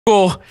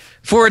Google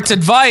for its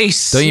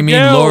advice. Don't you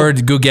mean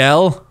Lord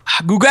Google?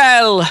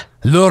 Google.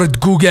 Lord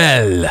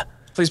Google.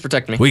 Please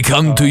protect me. We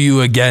come to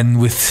you again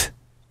with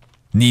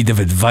need of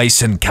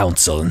advice and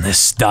counsel in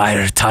this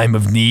dire time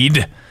of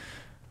need.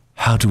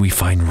 How do we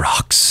find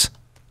rocks?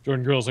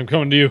 Jordan Girls, I'm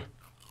coming to you.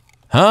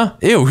 Huh?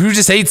 Ew, who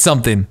just ate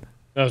something?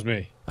 That was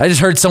me. I just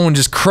heard someone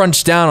just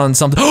crunch down on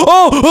something.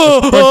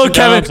 Oh,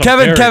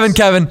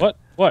 Kevin.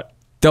 What?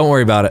 Don't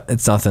worry about it.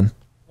 It's nothing.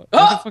 Where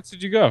the fuck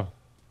did you go?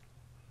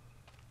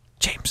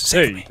 James,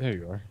 save me. There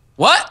you are.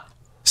 What?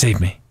 Save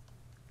me.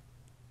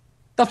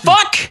 The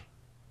fuck?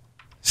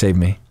 Save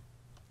me.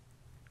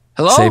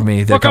 Hello? Save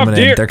me. They're coming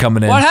in. They're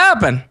coming in. What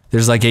happened?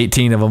 There's like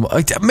 18 of them.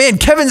 Man,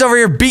 Kevin's over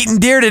here beating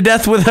deer to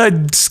death with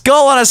a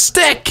skull on a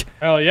stick.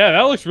 Hell yeah,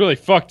 that looks really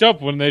fucked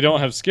up when they don't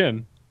have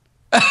skin.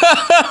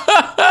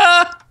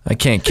 I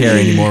can't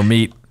carry any more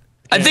meat.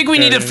 I think we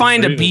need to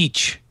find a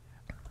beach.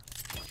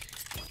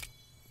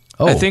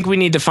 Oh. I think we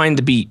need to find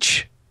the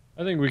beach.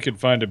 I think we could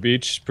find a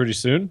beach pretty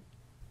soon.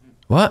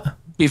 What?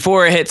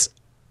 Before it hits...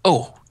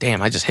 Oh,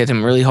 damn, I just hit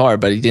him really hard,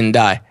 but he didn't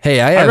die.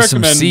 Hey, I have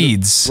some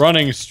seeds.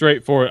 Running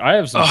straight for it. I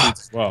have some seeds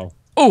as well.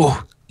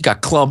 Oh, you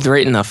got clubbed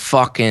right in the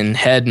fucking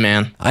head,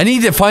 man. I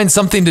need to find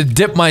something to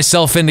dip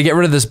myself in to get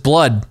rid of this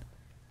blood.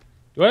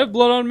 Do I have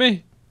blood on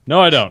me?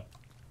 No, I don't.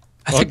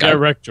 I think I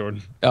wrecked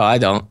Jordan. Oh, I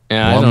don't.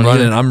 Yeah, well, I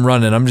don't I'm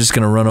running. I'm just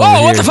gonna run over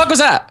here. What the fuck was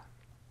that?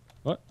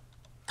 What?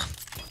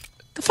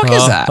 The fuck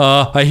is that?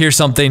 I hear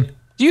something.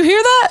 Do you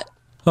hear that?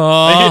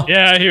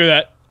 Yeah, I hear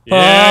that. Yeah,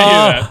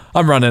 I hear that.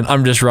 I'm running.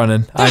 I'm just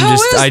running.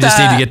 I just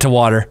need to get to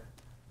water.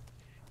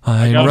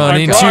 I'm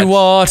running to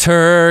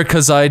water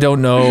because I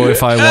don't know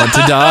if I want to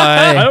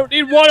die. I don't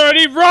need water. I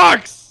need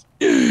rocks.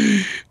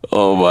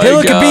 Oh my god. Hey,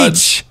 look, a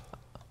beach.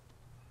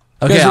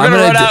 Okay, we're gonna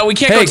run out. We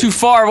can't go too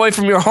far away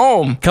from your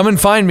home. Come and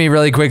find me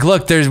really quick.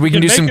 Look, we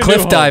can do some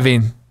cliff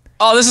diving.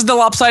 Oh, this is the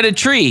lopsided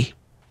tree.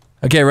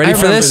 Okay, ready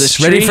for this?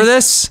 Ready for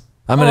this?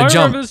 I'm gonna jump. I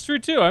remember this tree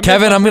too.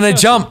 Kevin, I'm gonna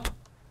jump.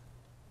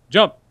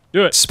 Jump.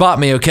 Do it. Spot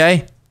me,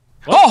 okay?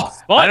 Oh!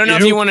 I don't know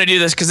if you want to do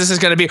this because this is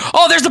gonna be.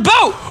 Oh, there's the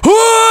boat!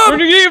 We're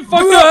gonna get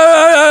fucked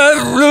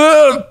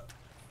up.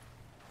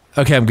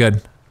 Okay, I'm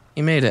good.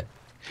 You made it.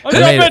 I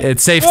made it.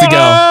 It's safe to go.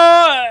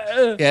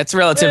 Yeah, it's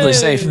relatively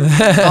safe.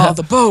 Oh,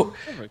 the boat!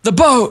 The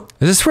boat!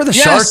 Is this where the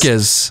shark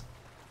is?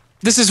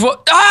 This is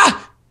what.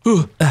 Ah!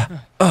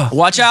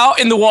 Watch out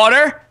in the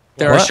water.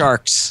 There are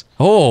sharks.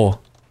 Oh.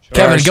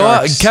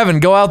 Kevin,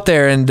 go out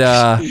there and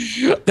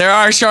there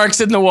are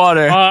sharks in the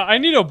water. I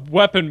need a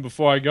weapon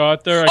before I go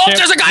out there.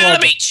 There's a guy on the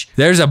beach.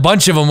 There's a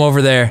bunch of them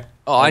over there.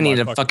 Oh, I need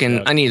a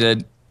fucking. I need a.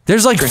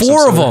 There's like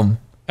 4 of them.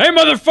 Hey,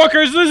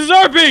 motherfuckers! This is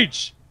our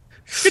beach.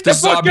 Get the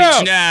fuck out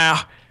beach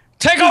now.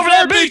 Take over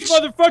that beach,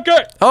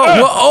 motherfucker.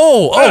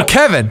 Oh,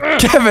 Kevin.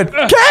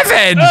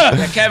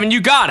 Yeah, Kevin, you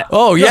got it.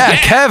 Oh yeah,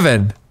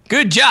 Kevin.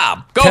 Good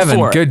job. Go Kevin,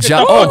 for it. good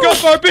job. Go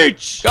for our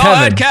beach. Go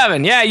ahead,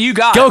 Kevin. Yeah, you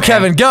got it. Go,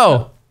 Kevin.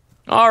 Go.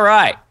 All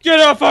right. Get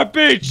off our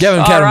beach. Get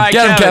him, Kevin. Right,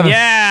 Get him, Kevin.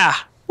 Yeah.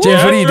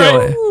 James, what are you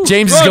doing?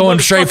 James is going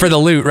straight for the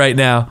loot right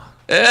now.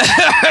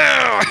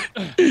 I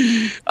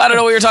don't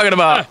know what you're talking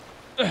about.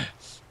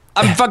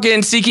 I'm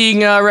fucking seeking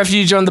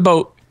refuge on the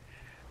boat.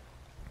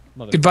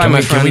 Goodbye,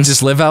 my friend. Can we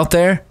just live out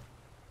there?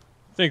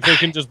 Think they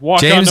can just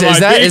walk James, onto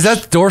my beach? Is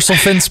that dorsal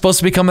fin supposed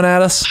to be coming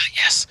at us?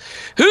 Yes.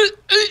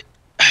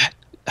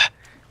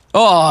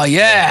 Oh,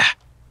 yeah.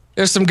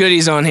 There's some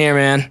goodies on here,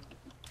 man.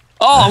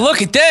 Oh,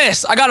 look at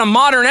this. I got a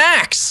modern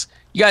axe.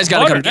 You guys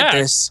gotta come get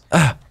this.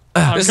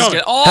 This is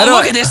good. Oh,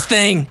 look at this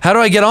thing. How do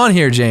I get on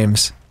here,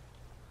 James?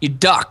 You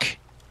duck.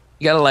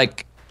 You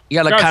gotta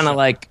kind of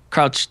like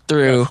crouch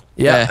through.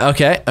 Yeah,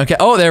 okay.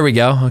 Oh, there we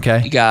go.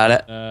 Okay. You got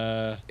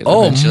it.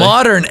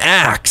 Modern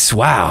axe.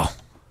 Wow.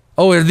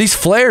 Oh, are these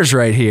flares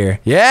right here?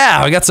 Yeah,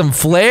 I got some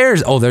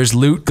flares. Oh, there's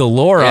loot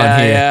galore on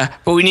here. Yeah,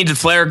 but we need the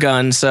flare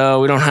gun, so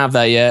we don't have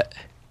that yet.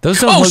 Those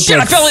don't look shit,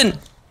 like... I fell in.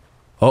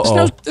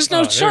 There's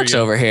no there sharks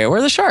over here. Where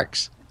are the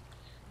sharks?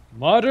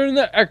 Modern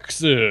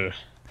axe. I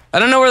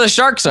don't know where the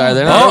sharks are.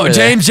 They're not over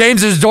James,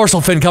 there's a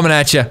dorsal fin coming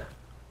at you.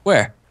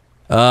 Where?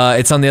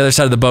 It's on the other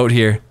side of the boat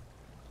here.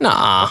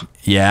 Nah.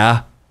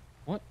 Yeah.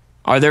 What?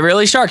 Are there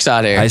really sharks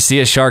out here? I see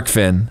a shark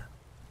fin.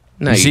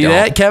 No, you see don't.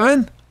 that,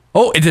 Kevin?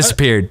 Oh, it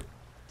disappeared.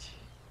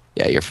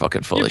 Yeah, you're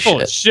fucking full of Full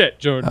shit. of shit,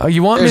 Jordan. Oh,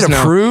 you want me to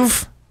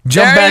prove?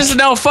 There is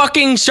no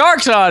fucking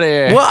sharks out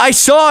here. Well, I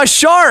saw a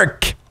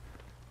shark.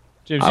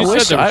 James, you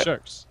said there were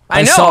sharks.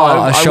 I know.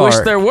 I wish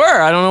there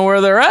were. I don't know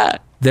where they're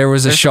at. There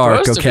was a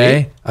shark,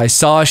 okay? I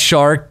saw a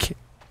shark.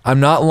 I'm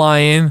not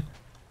lying.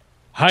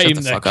 Shut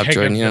the fuck up,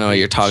 Jordan. You don't know what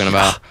you're talking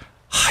about.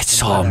 I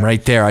saw him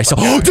right there.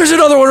 Oh, there's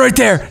another one right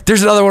there.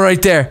 There's another one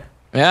right there.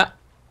 Yeah. Why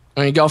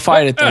don't you go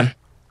fight it then?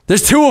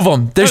 There's 2 of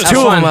them. There's 2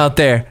 of them out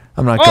there.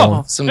 I'm not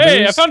going.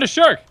 Hey, I found a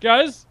shark,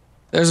 guys.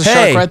 There's a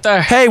shark right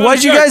there. Hey,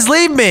 why'd you guys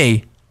leave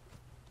me?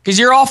 Because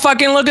you're all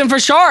fucking looking for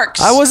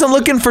sharks. I wasn't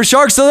looking for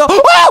sharks. Oh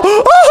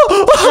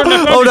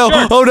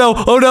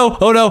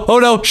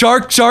no.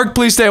 Shark,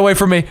 please stay away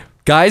from me.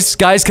 Guys,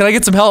 can I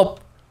get some help?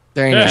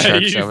 There ain't no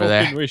sharks over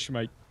there.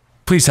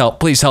 Please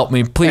help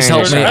me. Please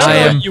help me. I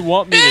am. You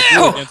want me to do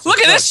Ew! against Look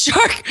at this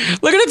shark!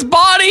 Look at its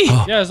body!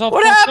 Yeah, it's all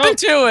What fucked happened up.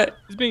 to it?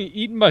 It's being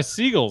eaten by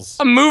seagulls.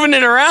 I'm moving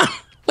it around.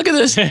 Look at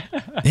this.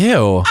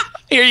 Ew.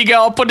 Here you go.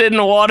 I'll put it in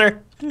the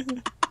water.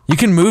 You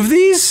can move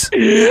these?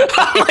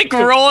 I'm like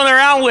rolling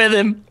around with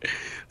him.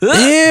 Ew,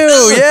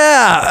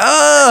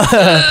 yeah.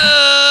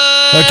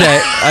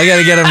 Okay, I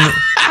gotta get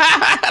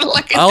him.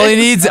 Look at All he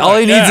this.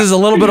 needs is a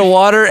little bit of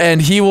water,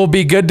 and he will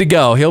be good to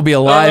go. He'll be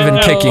alive and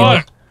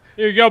kicking.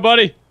 Here you go,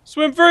 buddy.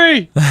 Swim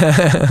free.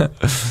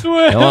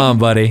 Swim. Come on,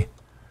 buddy.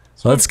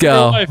 Let's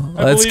go.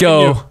 Let's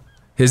go.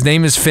 His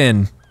name is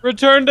Finn.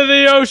 Return to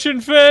the ocean,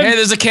 Finn. Hey,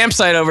 there's a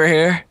campsite over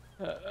here.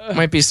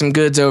 Might be some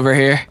goods over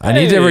here. I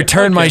need to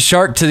return my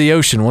shark to the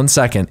ocean. 1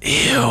 second.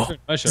 Ew.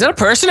 Is that a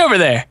person over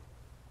there?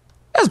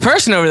 There's a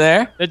person over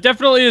there. It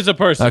definitely is a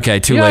person. Okay,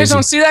 too You guys lazy.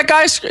 don't see that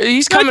guy?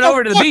 He's coming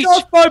over to the beach.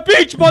 Off my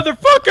beach,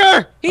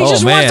 motherfucker! He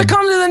just wants to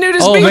come to the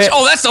nudist beach. Man.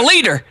 Oh, that's the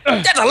leader.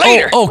 That's a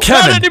leader. Oh, Not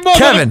Kevin. anymore,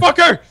 Kevin.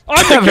 motherfucker!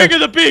 I'm Kevin. the king of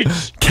the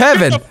beach!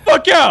 Kevin. Get the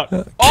fuck out!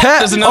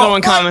 There's another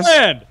one coming. My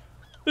land!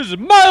 This is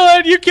my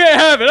land, you can't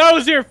have it! I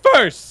was here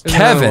first! There's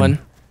another Kevin. one.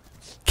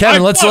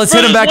 Kevin, let's fought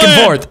hit him for back this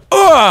and land.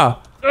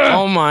 forth.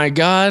 Oh my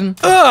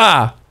god.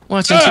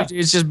 Watching two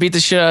dudes just beat the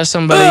shit out of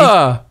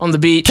somebody on the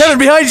beach. Kevin,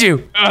 behind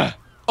you.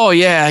 Oh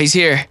yeah, he's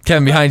here.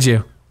 Kevin, behind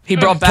you. He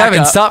brought back Kevin,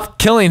 up. stop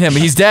killing him.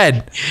 He's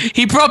dead.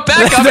 He brought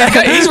back up.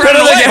 He's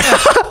running away.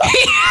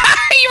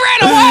 He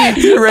ran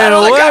away. He ran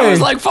The guy away. was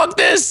like, "Fuck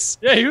this."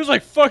 Yeah, he was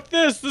like, fuck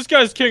this, this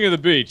guy's king of the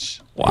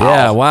beach. Wow.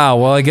 Yeah, wow.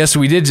 Well, I guess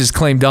we did just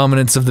claim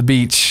dominance of the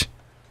beach.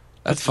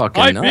 That's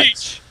fucking My nuts.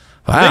 beach!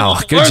 Wow,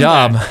 They good learned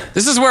job.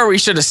 This is where we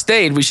should have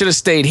stayed. We should have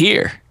stayed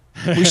here.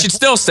 We should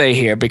still stay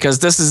here because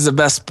this is the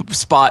best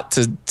spot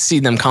to see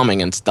them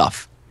coming and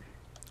stuff.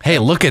 Hey,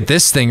 look at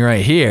this thing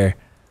right here.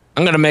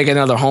 I'm gonna make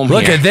another home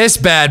Look here. at this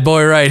bad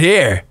boy right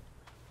here.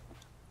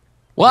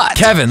 What?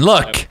 Kevin,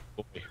 look.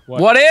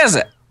 What is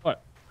it?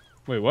 What?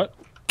 Wait, what?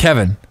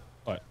 Kevin.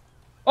 What?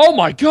 Oh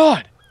my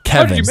god!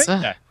 How did you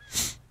Kevin. make that?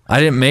 I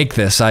didn't make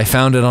this. I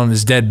found it on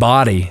his dead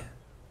body.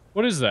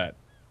 What is that?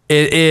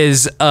 It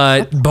is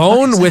a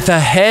bone with a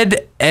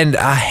head and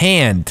a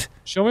hand.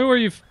 Show me where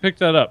you picked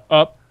that up.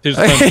 Up. His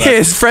friend's back.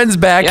 His friend's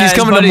back. Yeah, He's his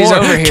coming to buddy's more.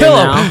 over here Kill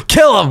him. now.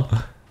 Kill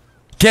him.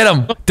 Get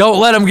him. Don't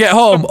let him get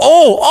home.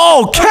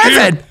 Oh,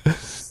 Kevin.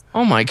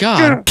 Oh my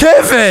god.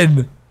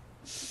 Kevin.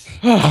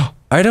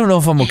 I don't know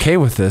if I'm okay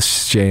with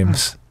this,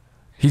 James.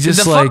 He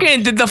just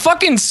Did the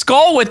fucking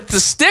skull with the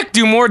stick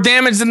do more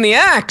damage than the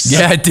axe?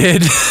 Yeah, it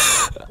did.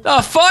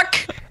 The fuck?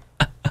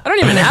 I don't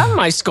even have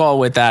my skull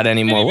with that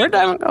anymore. Where'd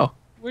that one go?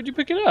 Where'd you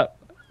pick it up?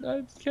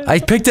 I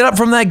picked it up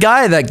from that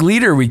guy, that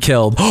leader we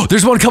killed. Oh,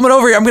 there's one coming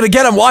over here. I'm gonna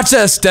get him. Watch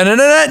this.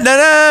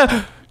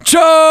 Da-na-na-na-na-na.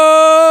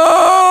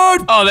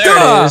 Charge! Oh,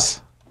 there it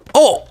is.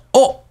 Oh.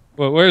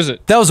 Wait, where is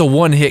it? That was a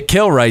one-hit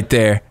kill right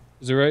there.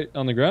 Is it right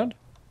on the ground?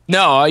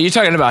 No, are you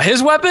talking about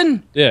his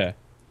weapon? Yeah.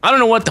 I don't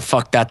know what the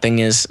fuck that thing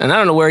is, and I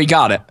don't know where he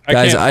got it.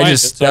 Guys, can't find it,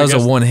 so that I was guess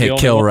a it's one-hit the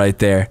only kill one. right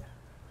there.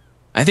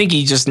 I think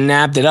he just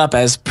nabbed it up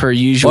as per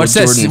usual. Watch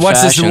this. Jordan Watch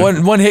this.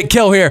 fashion. One-hit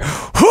kill here.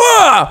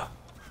 Oh,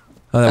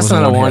 That's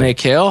not a one-hit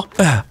kill.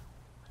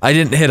 I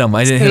didn't hit him.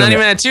 I didn't hit Not him.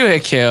 even a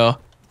two-hit kill.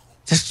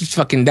 Just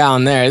fucking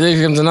down there.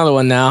 There comes another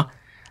one now.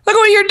 Look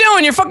what you're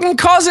doing. You're fucking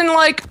causing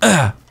like.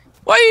 Why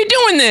are you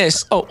doing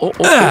this?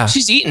 Oh,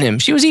 she's eating him.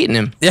 She was eating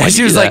him. Yeah, Why'd she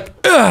you was do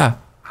like, that?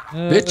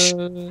 Bitch,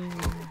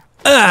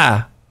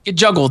 get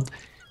juggled.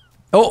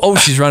 Oh,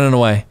 she's running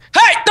away.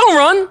 Hey, don't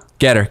run.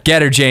 Get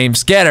her,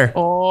 James. Get her.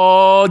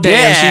 Oh, damn.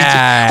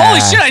 Yeah. Holy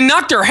shit, I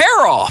knocked her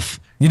hair off.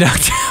 You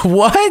knocked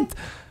what?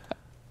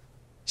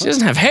 She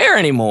doesn't have hair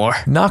anymore.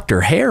 Knocked her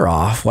hair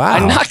off. Wow. I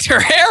knocked her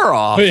hair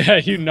off. Oh yeah,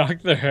 you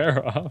knocked their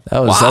hair off.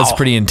 That's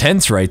pretty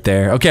intense right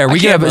there. Okay, are we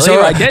can't gonna? believe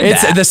I did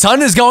that. The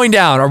sun is going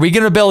down. Are we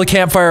gonna build a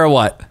campfire or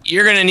what?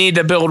 You're gonna need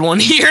to build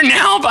one here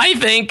now, I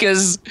think,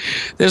 because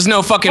there's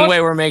no fucking way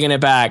we're making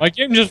it back. My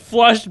game just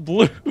flashed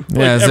blue.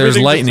 Yeah, there's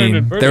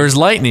lightning. There's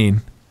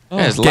lightning.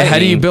 There's Okay, how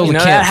do you lightning. build a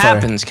That campfire?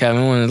 happens,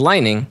 Kevin, when there's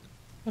lightning.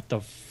 What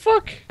the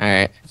fuck? All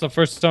right. It's the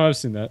first time I've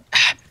seen that.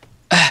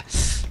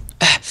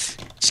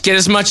 Just get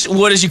as much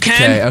wood as you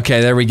can.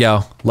 Okay, there we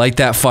go. Light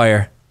that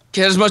fire.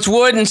 Get as much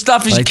wood and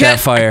stuff as you Light can. that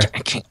fire. I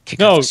can't kick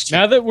No, off this shit.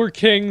 now that we're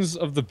kings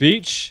of the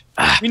beach,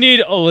 we need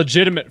a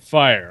legitimate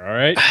fire,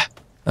 alright?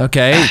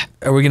 Okay,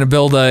 are we gonna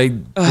build a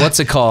what's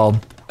it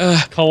called?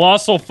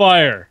 Colossal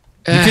fire.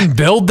 You can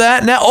build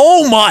that now.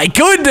 Oh my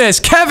goodness,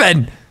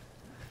 Kevin!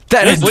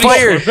 That is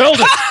fire. Build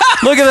it.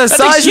 Look at the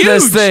size of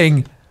this huge.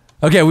 thing.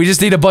 Okay, we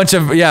just need a bunch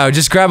of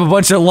just grab a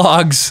bunch of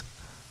logs.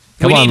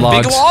 Come we on, need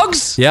logs. big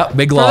logs? Yep,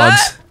 big For logs.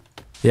 that?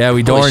 Yeah,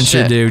 we darn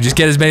sure shit. do. Just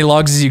get as many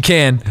logs as you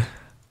can.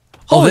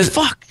 Holy this,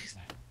 fuck.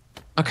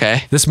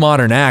 Okay. This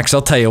modern axe,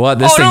 I'll tell you what,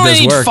 this I thing only does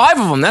need work. 5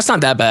 of them. That's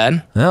not that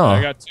bad. No.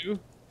 I got 2. Here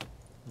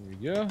we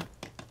go.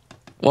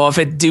 Well, if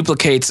it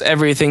duplicates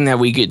everything that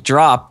we get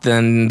dropped,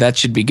 then that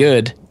should be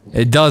good. It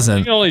You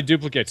doesn't. can only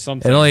duplicate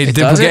something. It only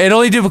does it? it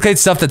only duplicates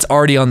stuff that's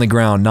already on the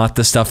ground, not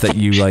the stuff that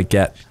you like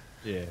get.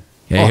 Yeah.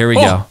 Yeah, here we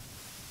go.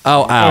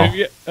 Oh, ow.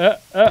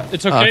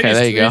 It's okay. Okay,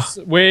 there you go.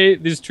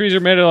 Wait, these trees are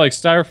made of like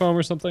styrofoam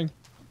or something.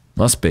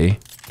 Must be.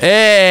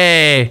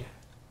 Hey!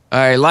 All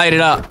right, light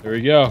it up. There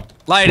we go.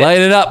 Light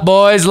it up,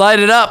 boys. Light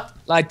it up.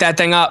 Light that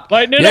thing up.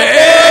 Lighting it Yeah!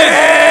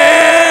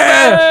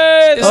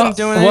 up. It isn't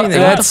doing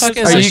anything. What the fuck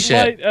is this shit?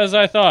 Light as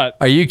I thought.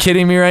 Are you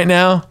kidding me right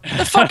now?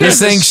 The fuck This is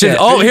thing this should. shit?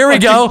 Oh, here we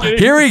go. kidding?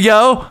 Here we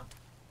go.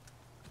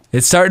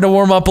 It's starting to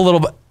warm up a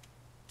little bit.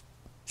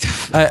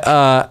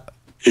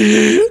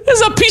 This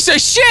is a piece of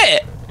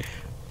shit.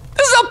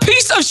 This is a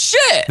piece of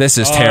shit. This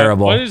is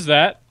terrible. What is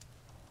that?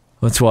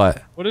 What's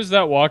what? What is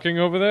that walking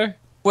over there?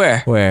 Where?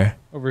 Where?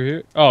 Over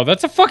here? Oh,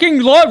 that's a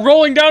fucking log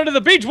rolling down to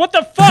the beach. What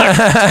the fuck?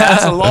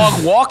 That's a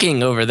log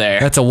walking over there.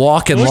 That's a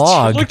walking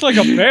log. It looked like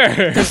a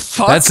bear.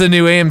 Fuck. That's the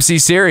new AMC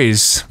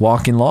series,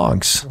 Walking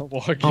Logs.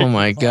 Oh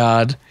my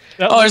god.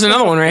 That Oh, there's looks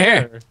another like one a right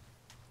bear. here.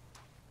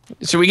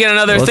 Should we get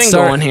another Let's thing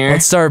start- going here?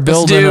 let's start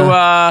building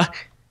Let's do,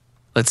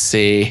 let's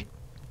see.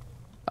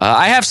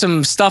 I have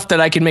some stuff that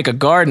I can make a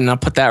garden. I'll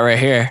put that right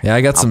here. Yeah,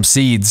 I got some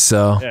seeds,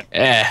 so.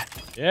 Yeah.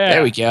 Yeah.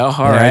 There we go. All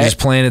Yeah, I right. just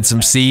planted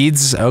some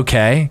seeds.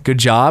 Okay, good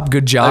job,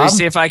 good Let job. me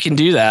see if I can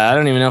do that. I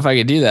don't even know if I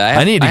could do that.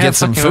 I need to have get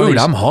some fucking all food.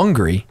 these- I'm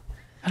hungry.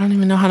 I don't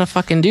even know how to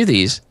fucking do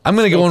these. I'm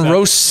gonna go and Okay.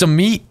 roast some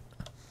meat.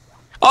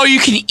 Oh, you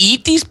can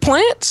eat these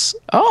plants?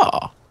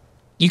 Oh.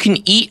 You can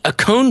eat a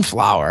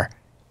coneflower.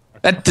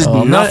 That does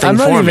Oh, nothing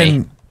for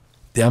me.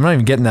 Yeah, I'm not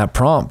even getting that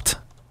prompt.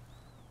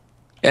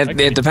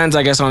 It depends,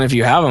 I guess, on if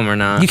you have them or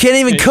not. You can't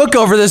even cook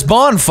over this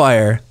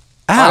bonfire.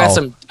 Ow.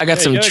 I got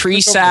some you gotta tree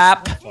cook over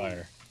sap. the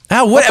fire.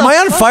 Ow, what? Am I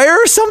on fire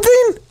or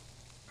something?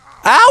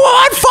 Ow,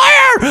 I'm on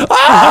fire!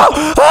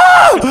 Oh!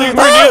 Oh! We're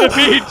near the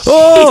beach.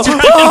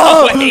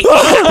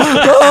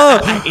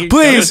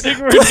 Please,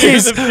 We're near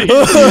please. the beach.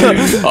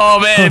 Oh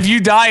man, if you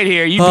died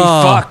here, you'd be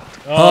fucked.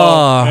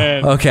 Oh,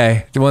 man.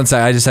 okay. One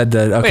sec, I just had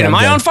to. Okay, Wait, am I'm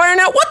I dead. on fire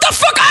now? What the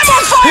fuck? I'm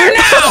on fire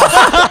now!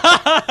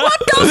 What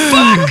the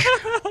fuck?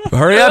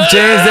 Hurry up,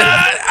 James.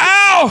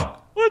 Ow!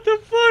 What the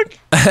fuck?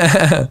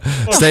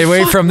 Stay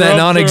away from that Rubber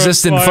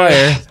non-existent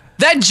fire. fire.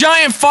 That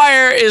giant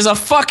fire is a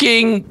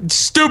fucking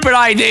stupid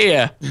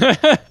idea.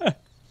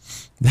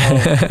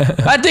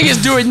 That thing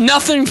is doing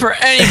nothing for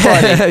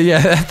anybody. Yeah,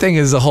 that thing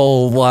is a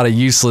whole lot of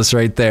useless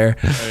right there.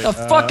 The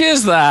fuck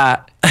is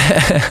that?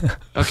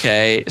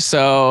 Okay,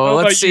 so How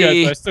let's about you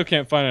see. guys? I still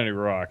can't find any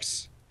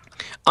rocks.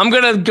 I'm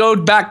gonna go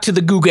back to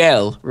the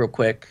Google real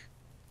quick.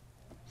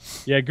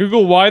 Yeah,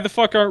 Google, why the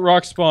fuck aren't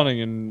rocks spawning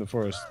in the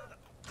forest?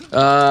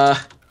 I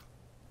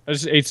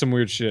just ate some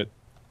weird shit.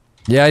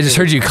 Yeah, I just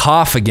heard you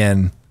cough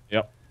again.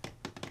 Yep.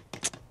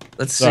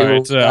 Let's see. Sorry,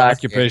 what it's we an got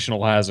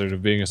occupational hazard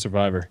of being a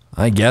survivor.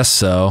 I guess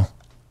so.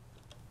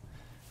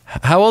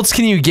 How else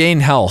can you gain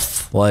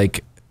health,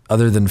 like,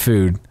 other than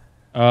food?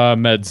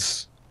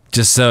 Meds.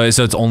 Just so it's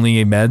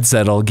only meds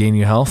that'll gain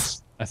you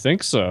health? I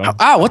think so. here.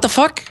 Ow, what the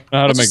fuck? I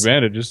know how to make Just-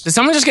 bandages. Did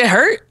someone just get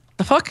hurt?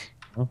 The fuck?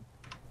 No?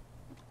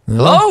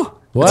 Hello?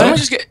 What?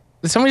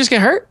 Did someone just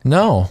get hurt?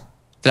 No.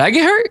 Did I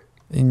get hurt?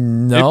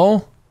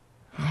 No.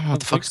 What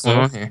the fuck's so.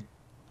 going on here?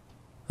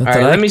 What All did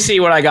right, I- let me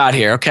see what I got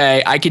here.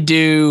 Okay, I could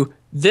do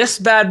this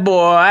bad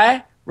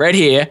boy right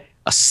here,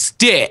 a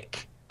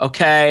stick,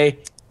 okay,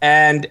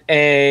 and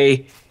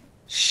a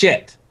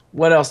shit.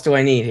 What else do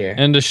I need here?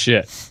 And a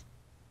shit.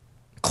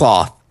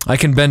 Cloth. I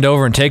can bend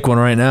over and take one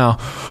right now.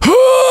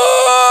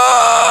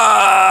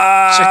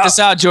 Check this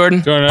out,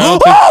 Jordan. Jordan, I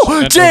don't think Oh,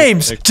 you should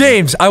James! take-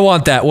 James, I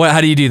want that. What?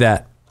 How do you do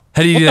that?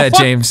 How do you do What the that,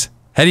 fuck? James?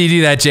 How do you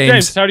do that, James?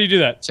 James, how do you do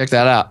that? Check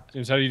that out.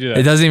 James, how do you do It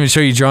that? doesn't even show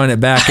you drawing it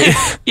back.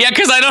 Yeah,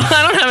 because I don't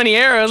have any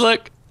arrows.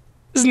 Look,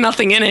 there's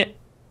nothing in it.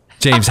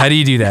 James, how do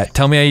you do that?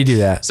 Tell me how you do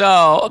that.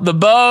 So the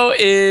bow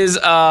is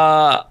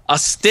a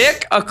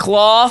stick, a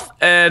cloth,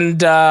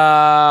 and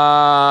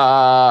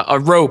a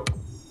rope.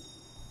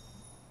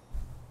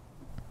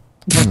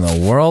 What in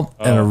the world?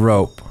 And a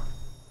rope.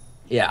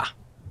 Yeah.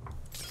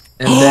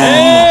 And then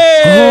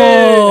Hey! Oh.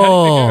 How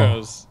do you make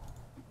arrows?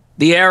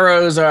 the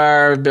arrows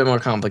are a bit more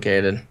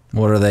complicated.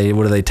 What do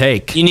they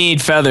take? You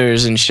need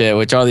feathers and shit,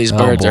 which all these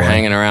birds are boy.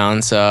 hanging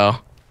around. So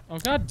Oh,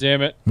 god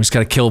damn it. We just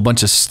gotta kill a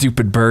bunch of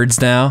stupid birds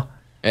now.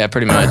 yeah,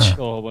 pretty much.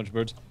 Kill a whole bunch of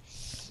birds.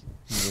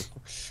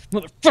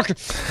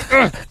 Motherfucker.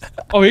 Ugh.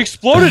 Oh, he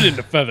exploded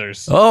into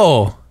feathers.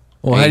 Oh.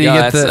 Well, how There do you go,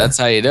 get that's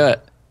how you do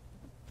it.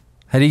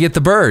 how do you get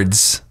the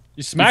birds? You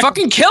You smacked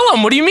fucking kill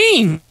them. What do you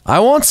mean? I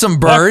want some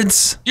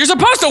birds. You're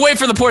supposed to wait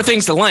for the poor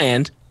things to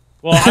land.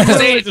 Well, I'm They-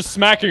 literally just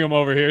smacking them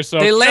over here, so...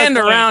 They land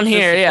Just around just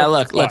here. Yeah,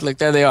 fuck. look,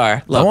 there they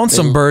are. Look, I want they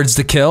some birds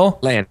to kill.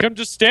 land. Come,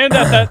 just stand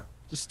at that...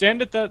 Just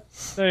stand at that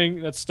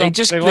thing, that stuff.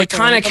 They like to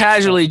kind of land on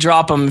casually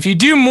drop them. If you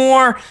do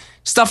more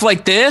stuff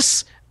like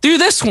this, do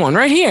this one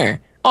right here.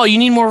 Oh, you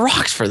need more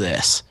rocks for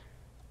this.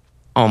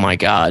 Oh my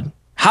god.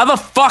 How the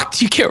fuck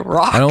do you get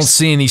rocks? I don't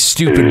see any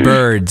stupid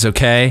birds,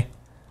 okay?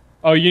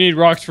 Oh, you need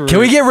rocks for... Can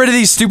we get rid of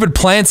these stupid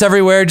plants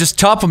everywhere? Just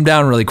chop them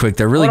down really quick.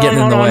 They're really getting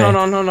in the way. Hold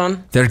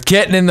on. They're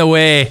getting in the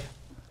way.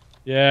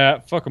 Yeah,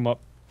 fuck them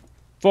up.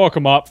 Fuck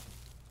them up.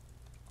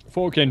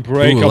 Fucking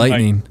break Ooh, them.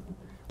 lightning. Trying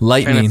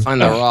Lightning. to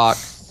find a rock.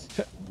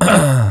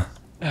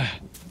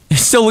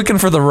 It's still looking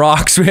for the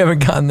rocks. We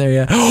haven't gotten there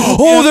yet.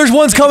 Oh, there's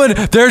one's coming.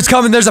 There's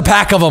coming. There's a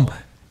pack of them.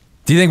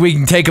 Do you think we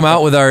can take them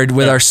out with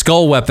our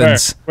skull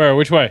weapons? Where?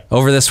 Which way?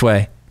 Over this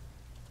way.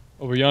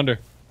 Over yonder.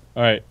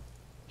 All right.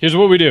 Here's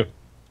what we do.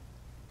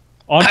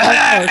 On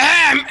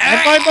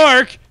my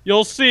mark,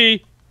 you'll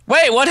see.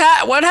 Wait, what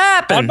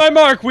happened? On my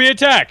mark, we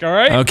attack. All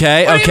right.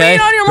 Okay. What Okay. do you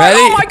mean on your mark?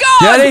 Ready? Oh my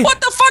god! Ready?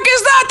 What the fuck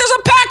is that? There's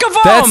a pack of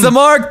them. That's the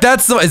mark.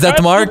 Is that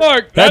the mark?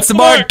 That's the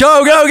mark.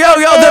 Go, go, go,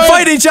 go! They're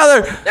fighting each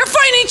other. They're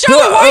fighting each other.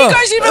 Why are you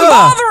guys even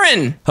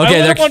bothering?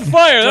 Okay, they're on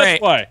fire.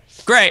 That's why.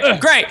 Great.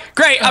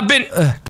 I've been.